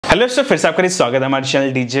Hello दोस्तों, फिर से आपका स्वागत है हमारे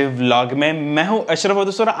चैनल डीजे व्लॉग में। मैं हूं अशरफ और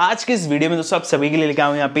दोस्तों आज के इस वीडियो में दोस्तों आप सभी के लिए लेकर आया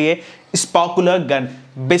हूं यहाँ पे ये स्पार्कुलर गन।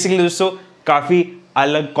 बेसिकली दोस्तों काफ़ी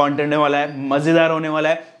अलग कंटेंट होने वाला है, मज़ेदार होने वाला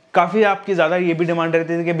है। काफ़ी आपकी ज़्यादा ये भी डिमांड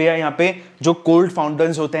रहती थी कि भैया यहाँ पे जो कोल्ड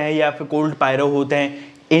फाउंटेन्स होते हैं या फिर कोल्ड पायरो होते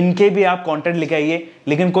हैं इनके भी आप कंटेंट लेके आइए,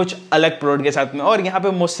 लेकिन कुछ अलग प्रोडक्ट के साथ में। और यहाँ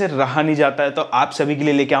पे मुझसे रहा नहीं जाता है, तो आप सभी के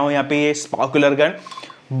लिए लेके आऊँ यहाँ पे ये स्पार्कुलर गन।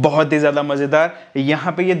 बहुत ही ज़्यादा मज़ेदार।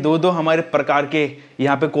 यहाँ पे ये दो हमारे प्रकार के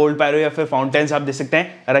यहाँ पे कोल्ड पायरो या फिर फाउंटेन्स आप देख सकते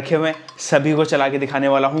हैं रखे हुए हैं। सभी को चला के दिखाने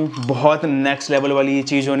वाला हूँ। बहुत नेक्स्ट लेवल वाली ये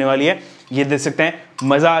चीज़ होने वाली है। ये देख सकते हैं,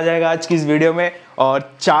 मज़ा आ जाएगा आज की इस वीडियो में। और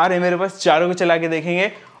चार है मेरे पास, चारों को चला के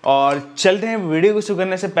देखेंगे और चलते हैं। वीडियो को शुरू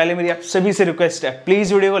करने से पहले मेरी आप सभी से रिक्वेस्ट है,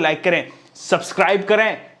 प्लीज़ वीडियो को लाइक करें,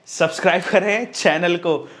 सब्सक्राइब करें चैनल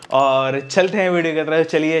को। और चलते हैं वीडियो की तरफ।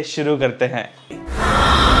 चलिए शुरू करते हैं।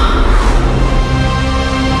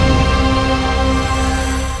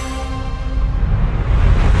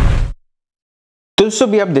 तो दोस्तों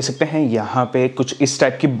भी आप देख सकते हैं यहाँ पे कुछ इस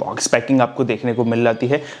टाइप की बॉक्स पैकिंग आपको देखने को मिल जाती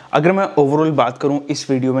है। अगर मैं ओवरऑल बात करूँ इस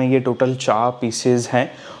वीडियो में ये टोटल 4 पीसेज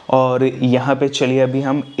हैं और यहाँ पे चलिए अभी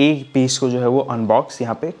हम एक पीस को जो है वो अनबॉक्स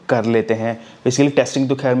यहाँ पे कर लेते हैं। बेसिकली टेस्टिंग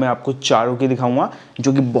तो खैर मैं आपको चारों की दिखाऊंगा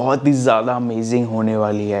जो कि बहुत ही ज़्यादा अमेजिंग होने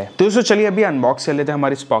वाली है। तो दोस्तों चलिए अभी अनबॉक्स कर लेते हैं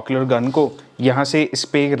हमारी स्पार्कुलर गन को। यहाँ से इस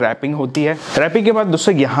पे एक रैपिंग होती है। रैपिंग के बाद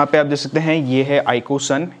दोस्तों यहाँ पे आप देख सकते हैं ये है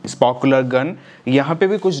I-koson स्पार्कुलर गन। यहाँ पे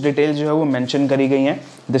भी कुछ डिटेल जो है वो मेंशन करी गई हैं,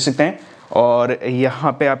 देख सकते हैं। और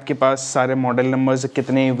यहाँ पे आपके पास सारे मॉडल नंबर्स,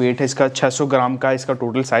 कितने वेट है इसका, 600 ग्राम का इसका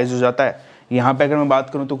टोटल साइज हो जाता है। यहाँ पे अगर मैं बात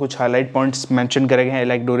करूँ तो कुछ हाईलाइट पॉइंट्स मेंशन करे गए हैं,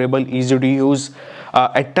 like durable, easy to use,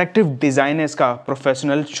 attractive design है इसका,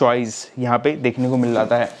 प्रोफेशनल चॉइस यहाँ पे देखने को मिल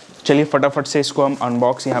जाता है। चलिए फटाफट से इसको हम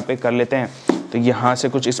अनबॉक्स यहाँ पे कर लेते हैं। तो यहाँ से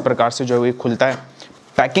कुछ इस प्रकार से जो है ये खुलता है।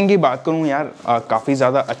 पैकिंग की बात करूँ यार काफ़ी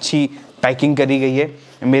ज़्यादा अच्छी पैकिंग करी गई है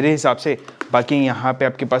मेरे हिसाब से। बाकी यहाँ पे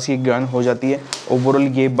आपके पास ये गन हो जाती है ओवरऑल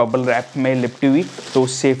ये बबल रैप में लिपटी हुई, तो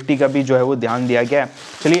सेफ्टी का भी जो है वो ध्यान दिया गया है।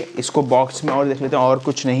 चलिए इसको बॉक्स में और देख लेते हैं, और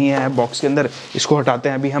कुछ नहीं है बॉक्स के अंदर। इसको हटाते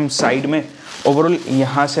हैं अभी हम साइड में। ओवरऑल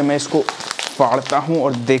यहाँ से मैं इसको फाड़ता हूँ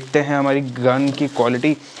और देखते हैं हमारी गन की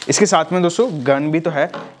क्वालिटी। इसके साथ में दोस्तों गन भी तो है।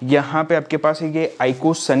 यहाँ पे आपके पास ये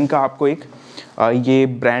I-koson का आपको एक ये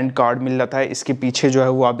ब्रांड कार्ड मिल जाता है। इसके पीछे जो है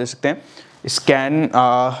वो आप देख सकते हैं, scan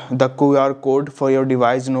the QR code for your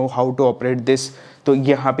device, know how to operate this. तो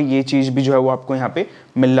यहाँ पे ये चीज़ भी जो है वो आपको यहाँ पे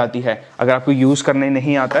मिल जाती है। अगर आपको यूज़ करने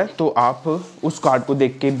नहीं आता है तो आप उस कार्ड को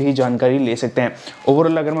देख के भी जानकारी ले सकते हैं।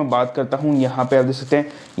 ओवरऑल अगर मैं बात करता हूँ यहाँ पे आप देख सकते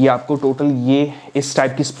हैं ये आपको टोटल ये इस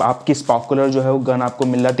टाइप की आपकी स्पार्कुलर जो है वो गन आपको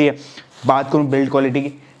मिल जाती है। बात करूँ बिल्ड क्वालिटी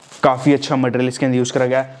की, काफ़ी अच्छा मटेरियल इसके अंदर यूज़ करा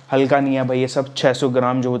गया है। हल्का नहीं है भाई, ये सब 600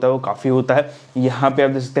 ग्राम जो होता है वो काफ़ी होता है। यहाँ पे आप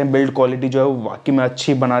देख सकते हैं बिल्ड क्वालिटी जो है वो वाकई में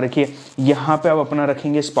अच्छी बना रखी है। यहाँ पे आप अपना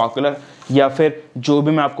रखेंगे स्पार्कुलर या फिर जो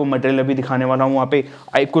भी मैं आपको मटेरियल अभी दिखाने वाला हूँ वहाँ पे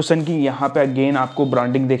I-koson की यहाँ पे अगेन आपको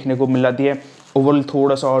ब्रांडिंग देखने को मिल जाती है। ओवरऑल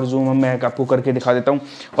थोड़ा सा और जूम मैं आपको करके दिखा देता हूँ।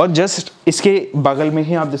 और जस्ट इसके बगल में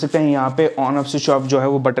ही आप देख सकते हैं यहाँ पे ऑन ऑफ स्विच ऑफ जो है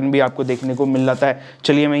वो बटन भी आपको देखने को मिल जाता है।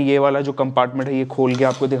 चलिए मैं ये वाला जो कंपार्टमेंट है ये खोल के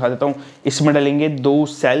आपको दिखा देता हूँ। इसमें डालेंगे 2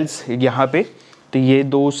 सेल्स यहाँ पे, तो ये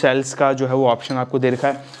 2 सेल्स का जो है वो ऑप्शन आपको दे रखा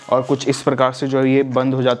है। और कुछ इस प्रकार से जो है ये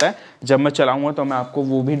बंद हो जाता है। जब मैं चलाऊँगा तो मैं आपको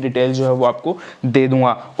वो भी डिटेल जो है वो आपको दे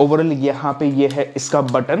दूँगा। ओवरऑल यहाँ पे ये है इसका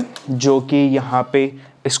बटन जो कि यहाँ पे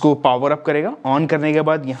इसको पावर अप करेगा। ऑन करने के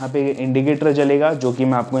बाद यहाँ पे इंडिकेटर जलेगा जो कि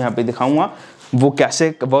मैं आपको यहाँ पे दिखाऊंगा वो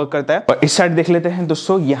कैसे वर्क करता है। और इस साइड देख लेते हैं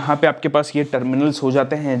दोस्तों, यहाँ पे आपके पास ये टर्मिनल्स हो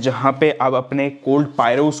जाते हैं जहाँ पे आप अपने कोल्ड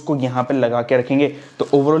पायरोस को यहाँ पे लगा के रखेंगे। तो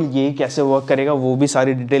ओवरऑल ये कैसे वर्क करेगा वो भी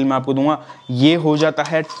सारी डिटेल मैं आपको दूंगा। ये हो जाता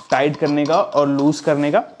है टाइट करने का और लूज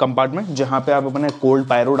करने का कंपार्टमेंट जहाँ पे आप अपने कोल्ड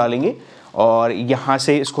पायरो डालेंगे और यहाँ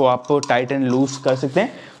से इसको आप टाइट एंड लूज कर सकते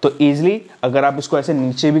हैं। तो ईजिली अगर आप इसको ऐसे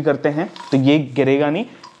नीचे भी करते हैं तो ये गिरेगा नहीं।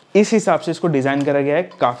 इस हिसाब से इसको डिज़ाइन करा गया है।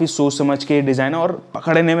 काफ़ी सोच समझ के डिज़ाइन है और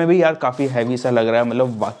पकड़ने में भी यार काफ़ी हैवी सा लग रहा है।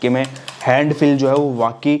 मतलब वाकई में हैंड फील जो है वो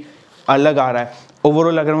वाकई अलग आ रहा है।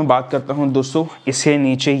 ओवरऑल अगर मैं बात करता हूँ दोस्तों, इसके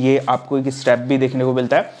नीचे ये आपको एक स्टेप भी देखने को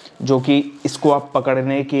मिलता है जो कि इसको आप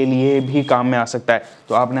पकड़ने के लिए भी काम में आ सकता है।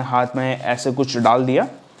 तो आपने हाथ में ऐसे कुछ डाल दिया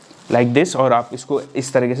लाइक दिस और आप इसको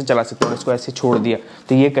इस तरीके से चला सकते हो। इसको ऐसे छोड़ दिया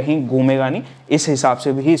तो ये कहीं घूमेगा नहीं। इस हिसाब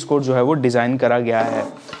से भी इसको जो है वो डिज़ाइन करा गया है।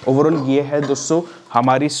 ओवरऑल ये है दोस्तों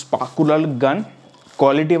हमारी स्पार्कुलर gun.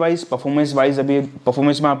 Quality wise, performance wise, अभी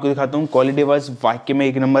परफॉर्मेंस में आपको दिखाता हूँ। क्वालिटी वाइज वाकई में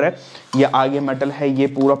एक नंबर है। ये आगे मेटल है, ये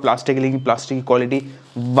पूरा प्लास्टिक है, लेकिन प्लास्टिक की क्वालिटी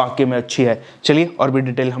वाकई में अच्छी है। चलिए और भी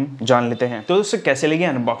डिटेल हम जान लेते हैं। तो दोस्तों कैसे लगी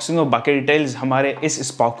अनबॉक्सिंग और बाकी डिटेल्स हमारे इस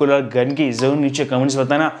स्पार्कुलर गन की जरूर नीचे कमेंट्स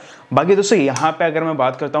बताना। बाकी दोस्तों यहाँ पे अगर मैं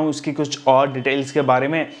बात करता हूँ इसकी कुछ और डिटेल्स के बारे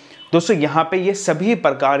में, दोस्तों यहाँ पे ये सभी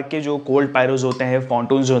प्रकार के जो कोल्ड पायरोज होते हैं,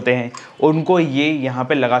 फाउंटेन्स होते हैं, उनको ये यहाँ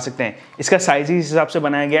पे लगा सकते हैं। इसका साइज ही इस हिसाब से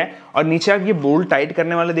बनाया गया है। और नीचे आप ये बोल्ट टाइट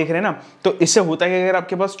करने वाले देख रहे हैं ना, तो इससे होता है कि अगर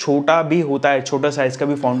आपके पास छोटा भी होता है, छोटा साइज का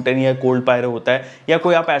भी फाउंटेन या कोल्ड पायरो होता है, या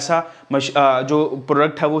कोई आप ऐसा जो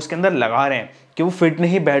प्रोडक्ट है वो उसके अंदर लगा रहे हैं कि वो फिट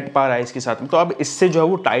नहीं बैठ पा रहा है इसके साथ में, तो आप इससे जो है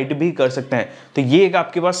वो टाइट भी कर सकते हैं। तो ये एक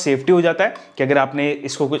आपके पास सेफ्टी हो जाता है कि अगर आपने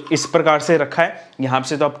इसको कुछ इस प्रकार से रखा है, यहाँ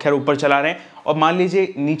से तो आप खैर ऊपर चला रहे हैं, और मान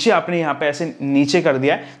लीजिए नीचे आपने यहाँ पे ऐसे नीचे कर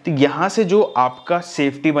दिया है, तो यहाँ से जो आपका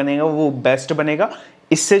सेफ्टी बनेगा वो बेस्ट बनेगा।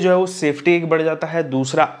 इससे जो है वो सेफ्टी एक बढ़ जाता है,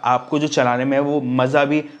 दूसरा आपको जो चलाने में है वो मज़ा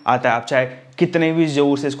भी आता है। आप चाहे कितने भी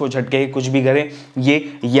जोर से इसको झटके कुछ भी करें,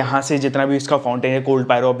 ये यहाँ से जितना भी इसका फाउंटेन है कोल्ड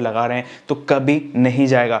पायरो आप लगा रहे हैं तो कभी नहीं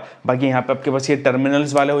जाएगा। बाकी यहाँ पे आपके पास ये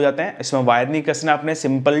टर्मिनल्स वाले हो जाते हैं, इसमें वायर नहीं कसना, आपने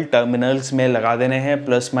सिंपल टर्मिनल्स में लगा देने हैं,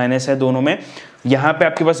 प्लस माइनस है दोनों में। यहाँ पे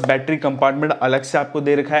आपके पास बैटरी कंपार्टमेंट अलग से आपको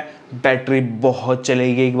दे रखा है। बैटरी बहुत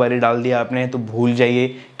चलेगी, एक बार डाल दिया आपने तो भूल जाइए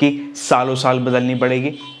कि सालों साल बदलनी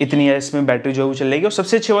पड़ेगी, इतनी है इसमें बैटरी जो है वो चलेगी। और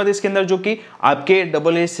सबसे अच्छी बात इसके अंदर जो कि आपके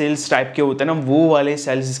AA सेल्स टाइप के होते हैं ना, वो वाले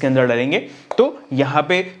सेल्स इसके अंदर डालेंगे, तो यहाँ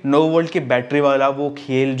पे 9 वोल्ट की बैटरी वाला वो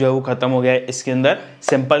खेल जो है वो खत्म हो गया है इसके अंदर।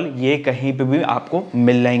 सिंपल ये कहीं पे भी आपको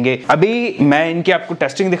मिल जाएंगे। अभी मैं इनकी आपको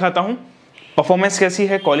टेस्टिंग दिखाता हूँ, परफॉर्मेंस कैसी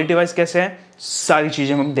है, क्वालिटी वाइज कैसे है, सारी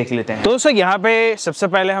चीजें हम देख लेते हैं। तो दोस्तों यहाँ पे सबसे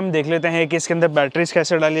पहले हम देख लेते हैं कि इसके अंदर बैटरीज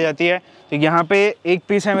कैसे डाली जाती है। तो यहाँ पे एक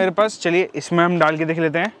पीस है मेरे पास, चलिए इसमें हम डाल के देख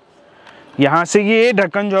लेते हैं। यहाँ से ये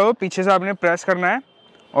ढक्कन जो है पीछे से आपने प्रेस करना है,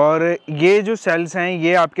 और ये जो सेल्स हैं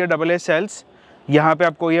ये आपके AA सेल्स यहाँ पे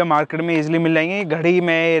आपको ये मार्केट में इजीली मिल जाएंगे, घड़ी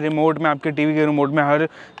में, रिमोट में, आपके टीवी के रिमोट में, हर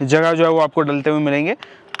जगह जो है वो आपको डलते हुए मिलेंगे।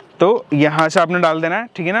 तो यहाँ से आपने डाल देना है,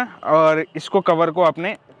 ठीक है ना, और इसको कवर को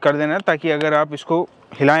आपने कर देना है ताकि अगर आप इसको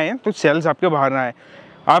हिलाएं तो सेल्स आपके बाहर ना आए।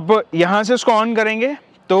 आप यहाँ से इसको ऑन करेंगे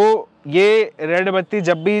तो ये रेड बत्ती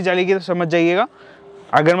जब भी जलेगी तो समझ जाइएगा।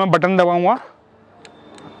 अगर मैं बटन दबाऊंगा,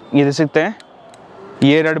 ये देख सकते हैं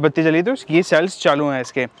ये रेड बत्ती जली, तो ये सेल्स चालू हैं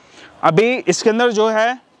इसके। अभी इसके अंदर जो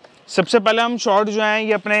है सबसे पहले हम शॉट जो है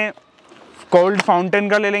ये अपने कोल्ड फाउंटेन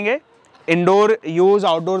का ले लेंगे। इंडोर यूज़,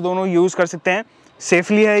 आउटडोर दोनों यूज़ कर सकते हैं,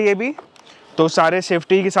 सेफली है ये भी, तो सारे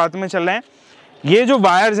सेफ्टी के साथ में चल रहे हैं। ये जो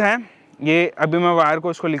वायर्स हैं, ये अभी मैं वायर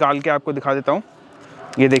को इसको निकाल के आपको दिखा देता हूँ।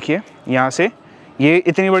 ये देखिए यहाँ से ये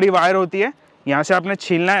इतनी बड़ी वायर होती है, यहाँ से आपने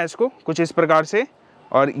छीलना है इसको कुछ इस प्रकार से,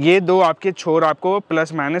 और ये दो आपके छोर आपको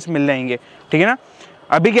प्लस माइनस मिल जाएंगे, ठीक है ना।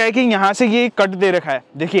 अभी क्या है कि यहाँ से ये कट दे रखा है,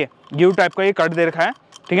 देखिए यू टाइप का ये कट दे रखा है,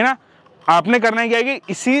 ठीक है ना। आपने करना है क्या है कि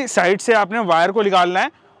इसी साइड से आपने वायर को निकालना है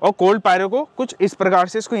और कोल्ड पायरो को कुछ इस प्रकार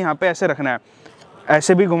से इसको यहाँ पे ऐसे रखना है,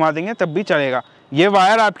 ऐसे भी घुमा देंगे तब भी चलेगा। ये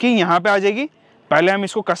वायर आपकी यहाँ पे आ जाएगी। पहले हम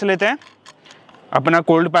इसको कस लेते हैं, अपना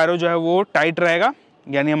कोल्ड पायरो जो है वो टाइट रहेगा,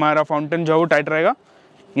 यानी हमारा फाउंटेन जो है वो टाइट रहेगा।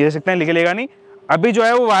 ये देख सकते हैं निकलेगा नहीं। अभी जो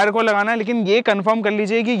है वो वायर को लगाना है, लेकिन ये कंफर्म कर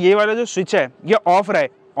लीजिए कि ये वाला जो स्विच है ये ऑफ रहे,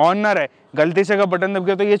 ऑन ना रहे। गलती से अगर बटन दब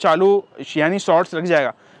गया तो ये चालू यानी शॉर्ट्स लग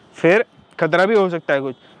जाएगा, फिर खतरा भी हो सकता है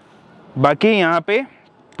कुछ। बाकी यहाँ पे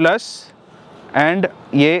प्लस एंड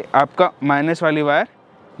ये आपका माइनस वाली वायर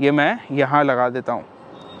ये मैं यहाँ लगा देता हूँ,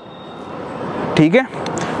 ठीक है,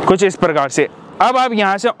 कुछ इस प्रकार से। अब आप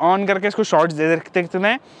यहाँ से ऑन करके इसको शॉर्ट्स दे सकते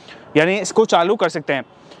हैं, यानी इसको चालू कर सकते हैं।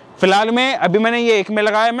 फिलहाल में अभी मैंने ये एक में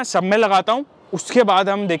लगाया, मैं सब में लगाता हूँ, उसके बाद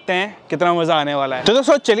हम देखते हैं कितना मज़ा आने वाला है। तो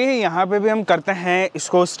दोस्तों चलिए यहाँ पे भी हम करते हैं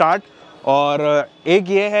इसको स्टार्ट। और एक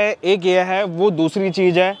ये है वो दूसरी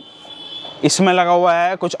चीज़ है, इसमें लगा हुआ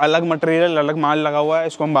है कुछ अलग मटेरियल, अलग माल लगा हुआ है,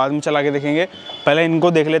 इसको हम बाद में चला के देखेंगे। पहले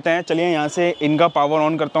इनको देख लेते हैं। चलिए यहाँ से इनका पावर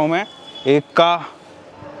ऑन करता हूँ मैं, एक का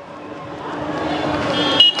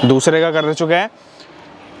दूसरे का कर चुके हैं।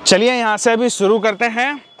 चलिए यहाँ से अभी शुरू करते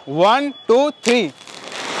हैं, 1 2 3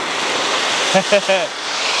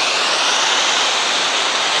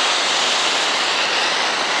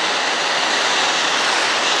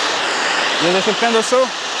 ये देख सकते हैं दोस्तों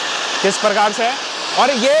किस प्रकार से है,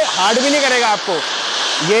 और ये हार्ड भी नहीं करेगा आपको,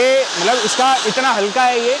 ये मतलब इसका इतना हल्का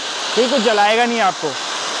है ये कि कुछ जलाएगा नहीं आपको,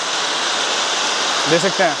 देख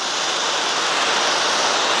सकते हैं।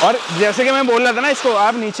 और जैसे कि मैं बोल रहा था ना, इसको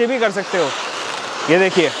आप नीचे भी कर सकते हो, ये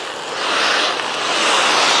देखिए।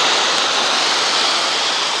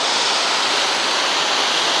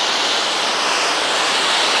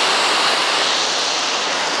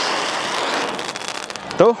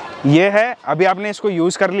 तो ये है, अभी आपने इसको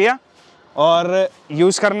यूज़ कर लिया, और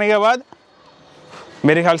यूज़ करने के बाद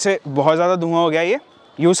मेरे ख्याल से बहुत ज़्यादा धुआं हो गया। ये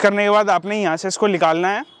यूज़ करने के बाद आपने यहाँ से इसको निकालना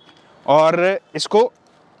है और इसको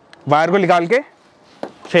वायर को निकाल के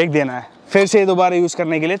फेंक देना है। फिर से दोबारा यूज़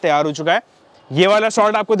करने के लिए तैयार हो चुका है। ये वाला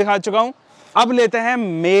शॉट आपको दिखा चुका हूँ। अब लेते हैं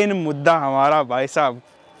मेन मुद्दा हमारा भाई साहब,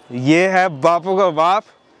 ये है बापों का बाप।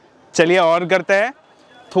 चलिए और करते हैं,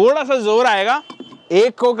 थोड़ा सा जोर आएगा,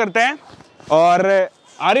 एक को करते हैं और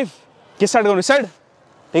आरिफ किस साइड करूँ, इस साइड,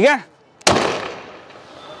 ठीक है।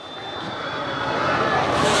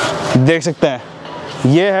 देख सकते हैं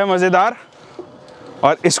ये है मजेदार,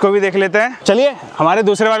 और इसको भी देख लेते हैं। चलिए हमारे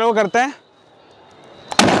दूसरे वाले को करते हैं।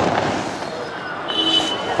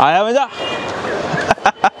 आया मजा?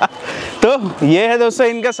 तो ये है दोस्तों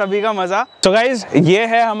इनका सभी का मजा। तो गाइज ये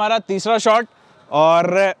है हमारा तीसरा शॉट,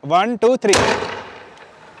 और 1 2 3।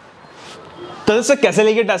 तो दोस्तों कैसे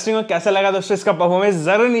लगी टेस्टिंग और कैसा लगा दोस्तों इसका परफॉर्मेंस,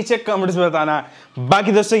 जरूर नीचे कमेंट्स में बताना है।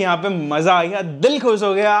 बाकी दोस्तों यहाँ पे मजा आ गया, दिल खुश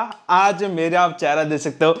हो गया। आज मेरा आप चेहरा देख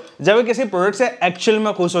सकते हो, जब मैं किसी प्रोडक्ट से एक्चुअल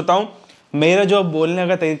में खुश होता हूँ, मेरा जो बोलने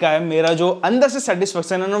का तरीका है, मेरा जो अंदर से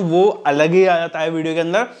सेटिस्फेक्शन है ना, वो अलग ही आ जाता है वीडियो के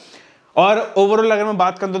अंदर। और ओवरऑल अगर मैं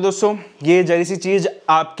बात करूँ तो दोस्तों ये जरी सी चीज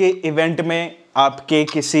आपके इवेंट में, आपके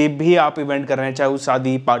किसी भी आप इवेंट कर रहे हैं, चाहे वो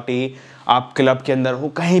शादी पार्टी, आप क्लब के अंदर हो,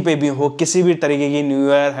 कहीं पे भी हो, किसी भी तरीके की न्यू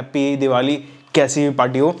ईयर, हैप्पी दिवाली, कैसी भी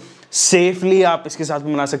पार्टी हो, सेफली आप इसके साथ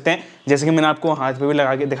मना सकते हैं। जैसे कि मैंने आपको हाथ पे भी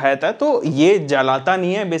लगा के दिखाया था, तो ये जलाता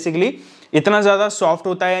नहीं है, बेसिकली इतना ज़्यादा सॉफ्ट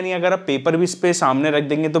होता है, यानी अगर आप पेपर भी इस पे सामने रख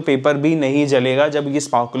देंगे तो पेपर भी नहीं जलेगा जब ये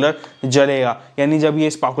स्पार्कुलर जलेगा, यानी जब ये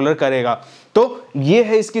स्पार्कुलर करेगा। तो ये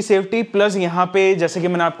है इसकी सेफ्टी। प्लस यहाँ पे जैसे कि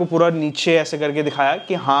मैंने आपको पूरा नीचे ऐसे करके दिखाया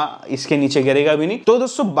कि हाँ इसके नीचे गिरेगा भी नहीं। तो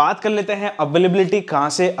दोस्तों बात कर लेते हैं अवेलेबिलिटी, कहाँ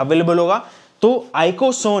से अवेलेबल होगा। तो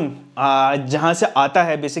I-koson जहाँ से आता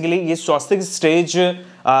है, बेसिकली ये स्वास्तिक स्टेज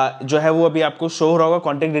जो है वो अभी आपको शो हो रहा होगा।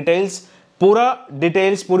 कॉन्टेक्ट डिटेल्स, पूरा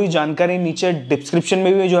डिटेल्स, पूरी जानकारी नीचे डिस्क्रिप्शन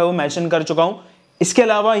में भी जो है वो मेंशन कर चुका हूँ। इसके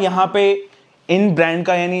अलावा यहाँ पे इन ब्रांड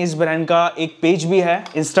का, यानी इस ब्रांड का एक पेज भी है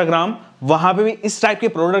इंस्टाग्राम, वहाँ पे भी इस टाइप के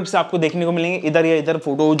प्रोडक्ट्स आपको देखने को मिलेंगे। इधर या इधर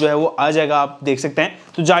फोटो जो है वो आ जाएगा, आप देख सकते हैं,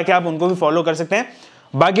 तो जाके आप उनको भी फॉलो कर सकते हैं।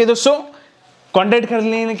 बाकी दोस्तों कांटेक्ट कर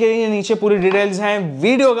लेने के लिए नीचे पूरी डिटेल्स हैं।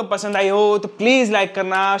 वीडियो अगर पसंद आई हो तो प्लीज लाइक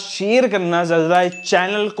करना, शेयर करना, ज़्यादा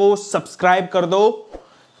चैनल को सब्सक्राइब कर दो।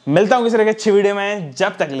 मिलता हूं किसी तरह की अच्छी वीडियो में,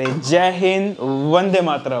 जब तक ले जय हिंद, वंदे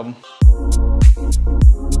मातरम।